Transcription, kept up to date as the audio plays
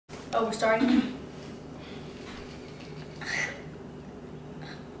Oh, we're starting?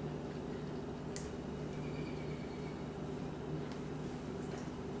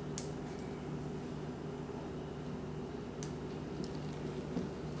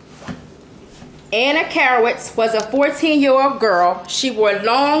 Anna Karowitz was a 14-year-old girl. She wore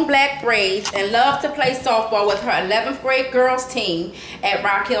long black braids and loved to play softball with her 11th grade girls team at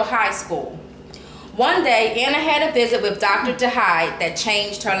Rock Hill High School. One day, Anna had a visit with Dr. DeHyde that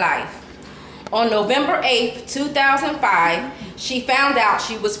changed her life. On November 8, 2005, she found out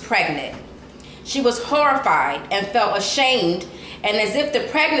she was pregnant. She was horrified and felt ashamed, and as if the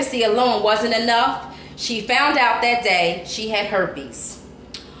pregnancy alone wasn't enough, she found out that day she had herpes.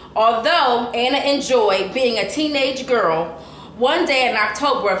 Although Anna enjoyed being a teenage girl, one day in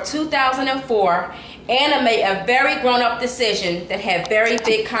October of 2004, Anna made a very grown-up decision that had very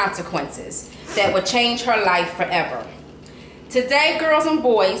big consequences that would change her life forever. Today, girls and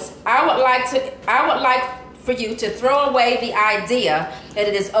boys, I would like for you to throw away the idea that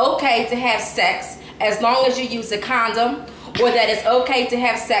it is okay to have sex as long as you use a condom, or that it's okay to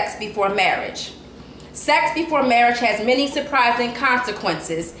have sex before marriage. Sex before marriage has many surprising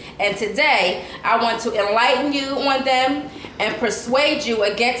consequences, and today I want to enlighten you on them and persuade you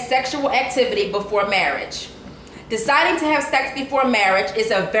against sexual activity before marriage. Deciding to have sex before marriage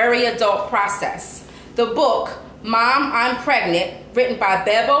is a very adult process. The book, Mom, I'm Pregnant, written by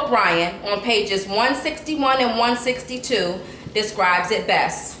Bev O'Brien on pages 161 and 162, describes it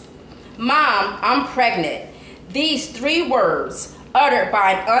best. Mom, I'm pregnant. These three words, uttered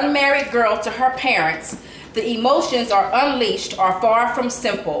by an unmarried girl to her parents, the emotions are unleashed are far from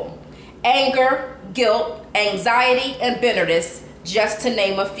simple. Anger, guilt, anxiety, and bitterness, just to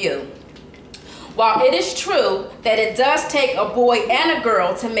name a few. While it is true that it does take a boy and a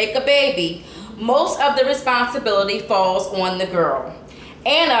girl to make a baby, most of the responsibility falls on the girl.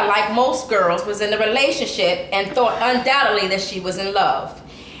 Anna, like most girls, was in a relationship and thought undoubtedly that she was in love.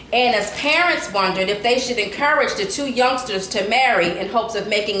 Anna's parents wondered if they should encourage the two youngsters to marry in hopes of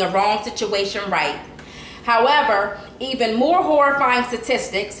making a wrong situation right. However, even more horrifying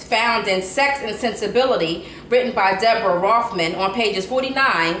statistics found in Sex and Sensibility, written by Deborah Rothman on pages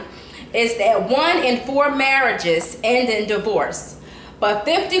 49, is that 1 in 4 marriages end in divorce. But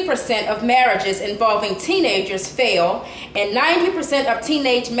 50% of marriages involving teenagers fail, and 90% of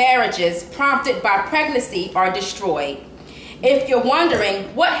teenage marriages prompted by pregnancy are destroyed. If you're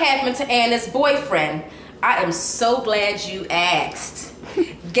wondering what happened to Anna's boyfriend, I am so glad you asked.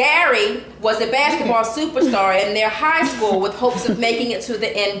 Gary was a basketball superstar in their high school with hopes of making it to the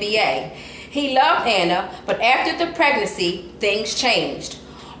NBA. He loved Anna, but after the pregnancy, things changed.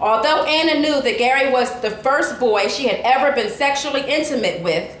 Although Anna knew that Gary was the first boy she had ever been sexually intimate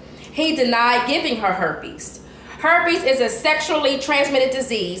with, he denied giving her herpes. Herpes is a sexually transmitted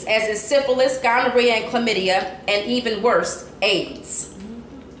disease, as is syphilis, gonorrhea, and chlamydia, and even worse, AIDS.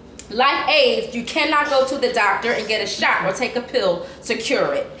 Like AIDS, you cannot go to the doctor and get a shot or take a pill to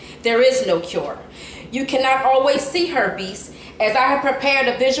cure it. There is no cure. You cannot always see herpes, as I have prepared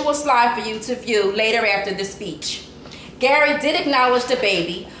a visual slide for you to view later after the speech. Gary did acknowledge the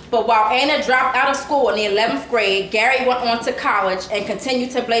baby, but while Anna dropped out of school in the 11th grade, Gary went on to college and continued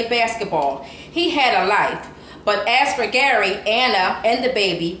to play basketball. He had a life. But as for Gary, Anna and the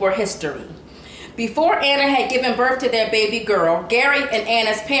baby were history. Before Anna had given birth to their baby girl, Gary and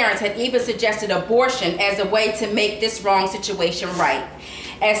Anna's parents had even suggested abortion as a way to make this wrong situation right.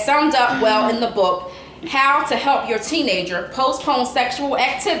 As summed up well in the book, How to Help Your Teenager Postpone Sexual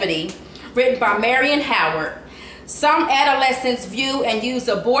Activity, written by Marion Howard, some adolescents view and use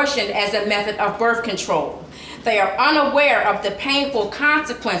abortion as a method of birth control. They are unaware of the painful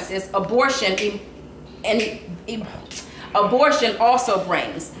consequences abortion also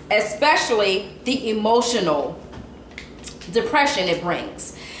brings, especially the emotional depression it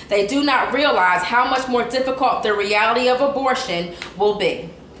brings. They do not realize how much more difficult the reality of abortion will be.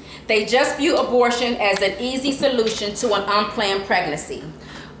 They just view abortion as an easy solution to an unplanned pregnancy.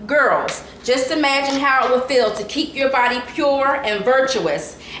 Girls, just imagine how it would feel to keep your body pure and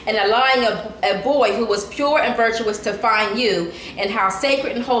virtuous and allowing a boy who was pure and virtuous to find you, and how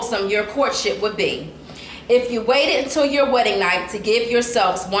sacred and wholesome your courtship would be. If you waited until your wedding night to give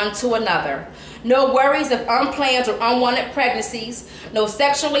yourselves one to another, no worries of unplanned or unwanted pregnancies, no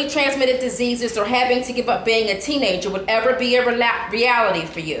sexually transmitted diseases, or having to give up being a teenager would ever be a reality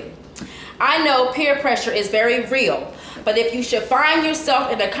for you. I know peer pressure is very real, but if you should find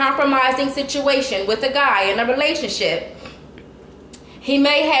yourself in a compromising situation with a guy in a relationship, he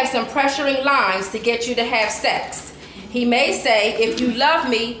may have some pressuring lines to get you to have sex. He may say, if you love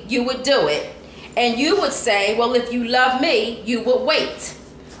me, you would do it. And you would say, well, if you love me, you would wait.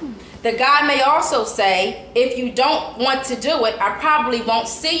 The guy may also say, if you don't want to do it, I probably won't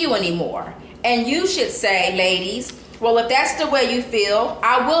see you anymore. And you should say, ladies, well, if that's the way you feel,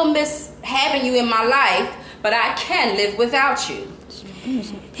 I will miss having you in my life, but I can live without you.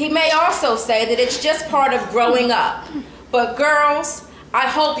 He may also say that it's just part of growing up. But girls, I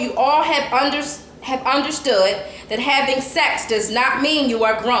hope you all have understood that having sex does not mean you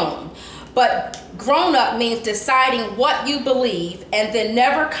are grown. But grown up means deciding what you believe and then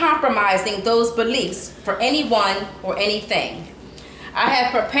never compromising those beliefs for anyone or anything. I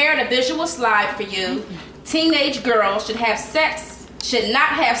have prepared a visual slide for you. Teenage girls should not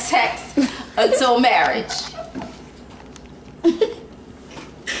have sex until marriage.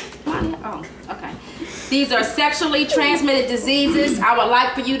 Oh, okay. These are sexually transmitted diseases. I would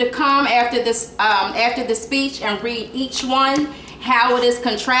like for you to come after the speech and read each one, how it is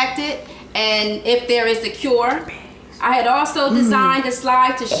contracted, and if there is a cure. I had also designed a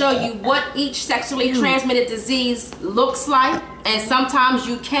slide to show you what each sexually transmitted disease looks like, and sometimes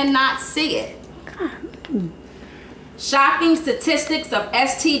you cannot see it. Shocking statistics of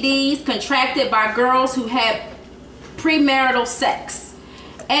STDs contracted by girls who have premarital sex.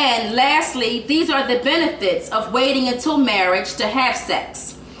 And lastly, these are the benefits of waiting until marriage to have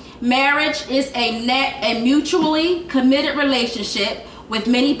sex. Marriage is a mutually committed relationship with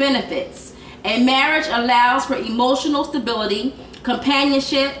many benefits. A marriage allows for emotional stability,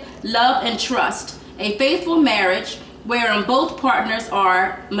 companionship, love, and trust. A faithful marriage, wherein both partners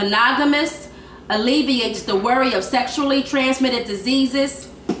are monogamous, alleviates the worry of sexually transmitted diseases.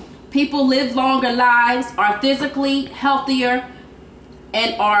 People live longer lives, are physically healthier,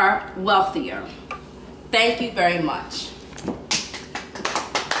 and are wealthier. Thank you very much.